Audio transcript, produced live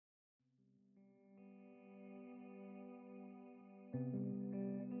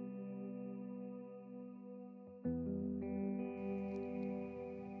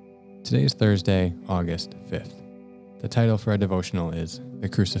Today is Thursday, August 5th. The title for our devotional is The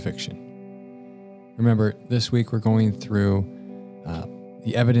Crucifixion. Remember, this week we're going through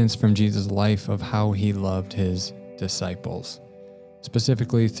the evidence from Jesus' life of how he loved his disciples,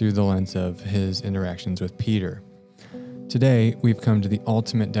 specifically through the lens of his interactions with Peter. Today, we've come to the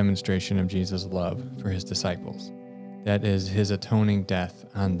ultimate demonstration of Jesus' love for his disciples. That is his atoning death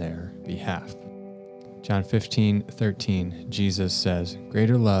on their behalf. John 15:13, Jesus says,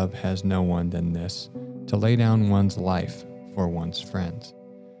 "Greater love has no one than this, to lay down one's life for one's friends."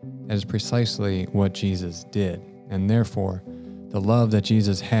 That is precisely what Jesus did, and therefore, the love that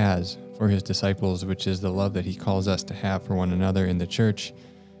Jesus has for his disciples, which is the love that he calls us to have for one another in the church,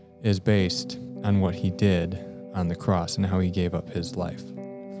 is based on what he did on the cross and how he gave up his life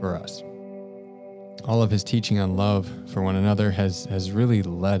for us. All of his teaching on love for one another has really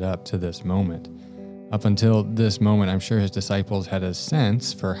led up to this moment. Up until this moment, I'm sure his disciples had a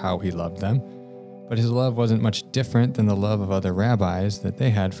sense for how he loved them, but his love wasn't much different than the love of other rabbis that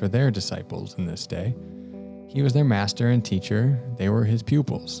they had for their disciples in this day. He was their master and teacher. They were his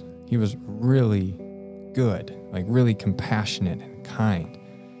pupils. He was really good, really compassionate and kind.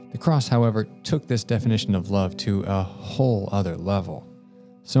 The cross, however, took this definition of love to a whole other level.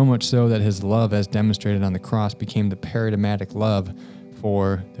 So much so that his love as demonstrated on the cross became the paradigmatic love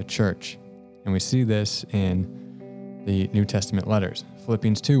for the church. And we see this in the New Testament letters.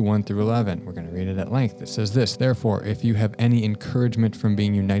 Philippians 2, 1 through 11. We're going to read it at length. It says this, "Therefore, if you have any encouragement from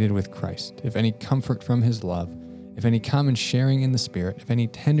being united with Christ, if any comfort from his love, if any common sharing in the Spirit, if any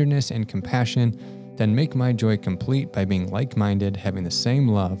tenderness and compassion, then make my joy complete by being like-minded, having the same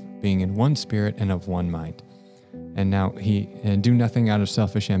love, being in one spirit and of one mind. And do nothing out of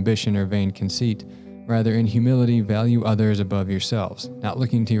selfish ambition or vain conceit. Rather, in humility, value others above yourselves, not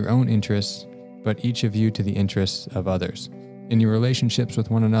looking to your own interests, but each of you to the interests of others. In your relationships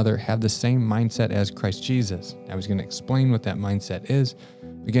with one another, have the same mindset as Christ Jesus." Now he's going to explain what that mindset is.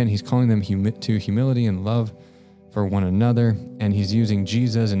 Again, he's calling them to humility and love for one another, and he's using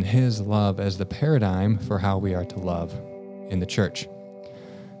Jesus and his love as the paradigm for how we are to love in the church.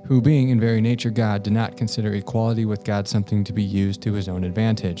 "Who, being in very nature God, did not consider equality with God something to be used to his own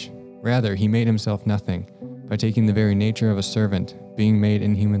advantage. Rather, he made himself nothing, by taking the very nature of a servant, being made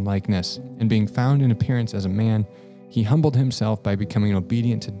in human likeness, and being found in appearance as a man, he humbled himself by becoming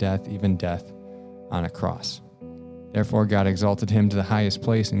obedient to death, even death on a cross. Therefore God exalted him to the highest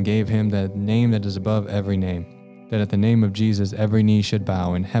place and gave him the name that is above every name, that at the name of Jesus every knee should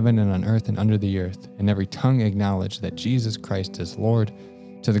bow in heaven and on earth and under the earth, and every tongue acknowledge that Jesus Christ is Lord,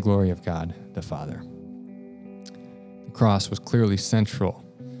 to the glory of God the Father." The cross was clearly central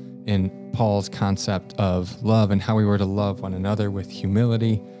in Paul's concept of love and how we were to love one another with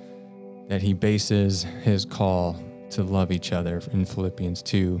humility, that he bases his call to love each other in Philippians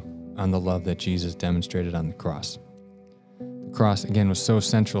 2 on the love that Jesus demonstrated on the cross. The cross, again, was so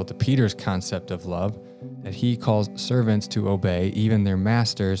central to Peter's concept of love that he calls servants to obey even their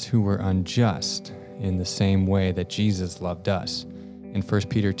masters who were unjust in the same way that Jesus loved us. In 1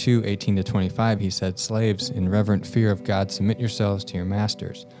 Peter 2, 18-25, he said, "Slaves, in reverent fear of God, submit yourselves to your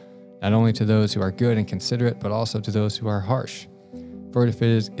masters, not only to those who are good and considerate, but also to those who are harsh. For if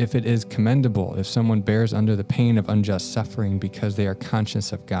it is commendable if someone bears under the pain of unjust suffering because they are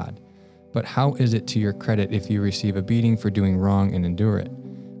conscious of God. But how is it to your credit if you receive a beating for doing wrong and endure it?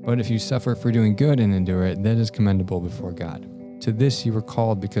 But if you suffer for doing good and endure it, that is commendable before God. To this you were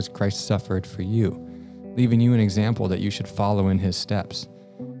called because Christ suffered for you, leaving you an example that you should follow in his steps.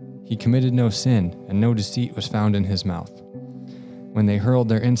 He committed no sin, and no deceit was found in his mouth. When they hurled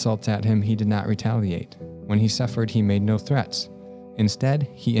their insults at him, he did not retaliate. When he suffered, he made no threats. Instead,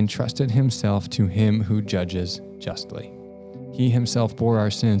 he entrusted himself to him who judges justly. He himself bore our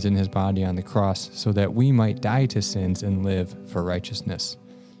sins in his body on the cross so that we might die to sins and live for righteousness.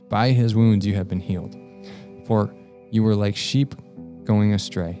 By his wounds you have been healed. For you were like sheep going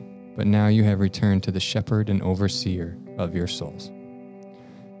astray, but now you have returned to the shepherd and overseer of your souls."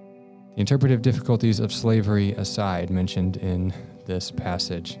 The interpretive difficulties of slavery aside mentioned in this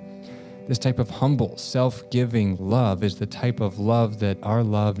passage, this type of humble, self-giving love is the type of love that our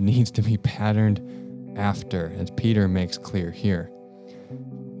love needs to be patterned after, as Peter makes clear here.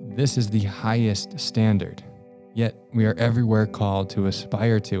 This is the highest standard, yet we are everywhere called to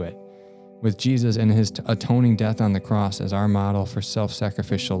aspire to it. With Jesus and his atoning death on the cross as our model for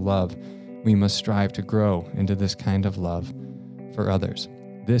self-sacrificial love, we must strive to grow into this kind of love for others.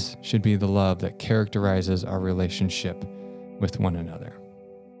 This should be the love that characterizes our relationship with one another.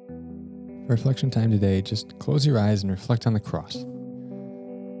 reflection time today, just close your eyes and reflect on the cross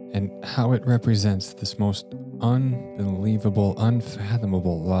and how it represents this most unbelievable,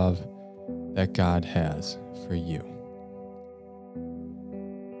 unfathomable love that God has for you.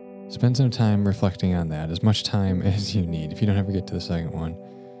 Spend some time reflecting on that, as much time as you need. If you don't ever get to the second one,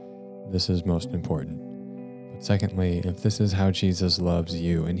 this is most important. But secondly, if this is how Jesus loves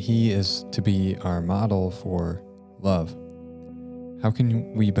you and he is to be our model for love, how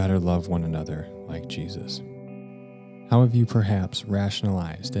can we better love one another like Jesus? How have you perhaps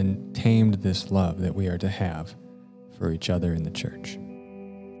rationalized and tamed this love that we are to have for each other in the church?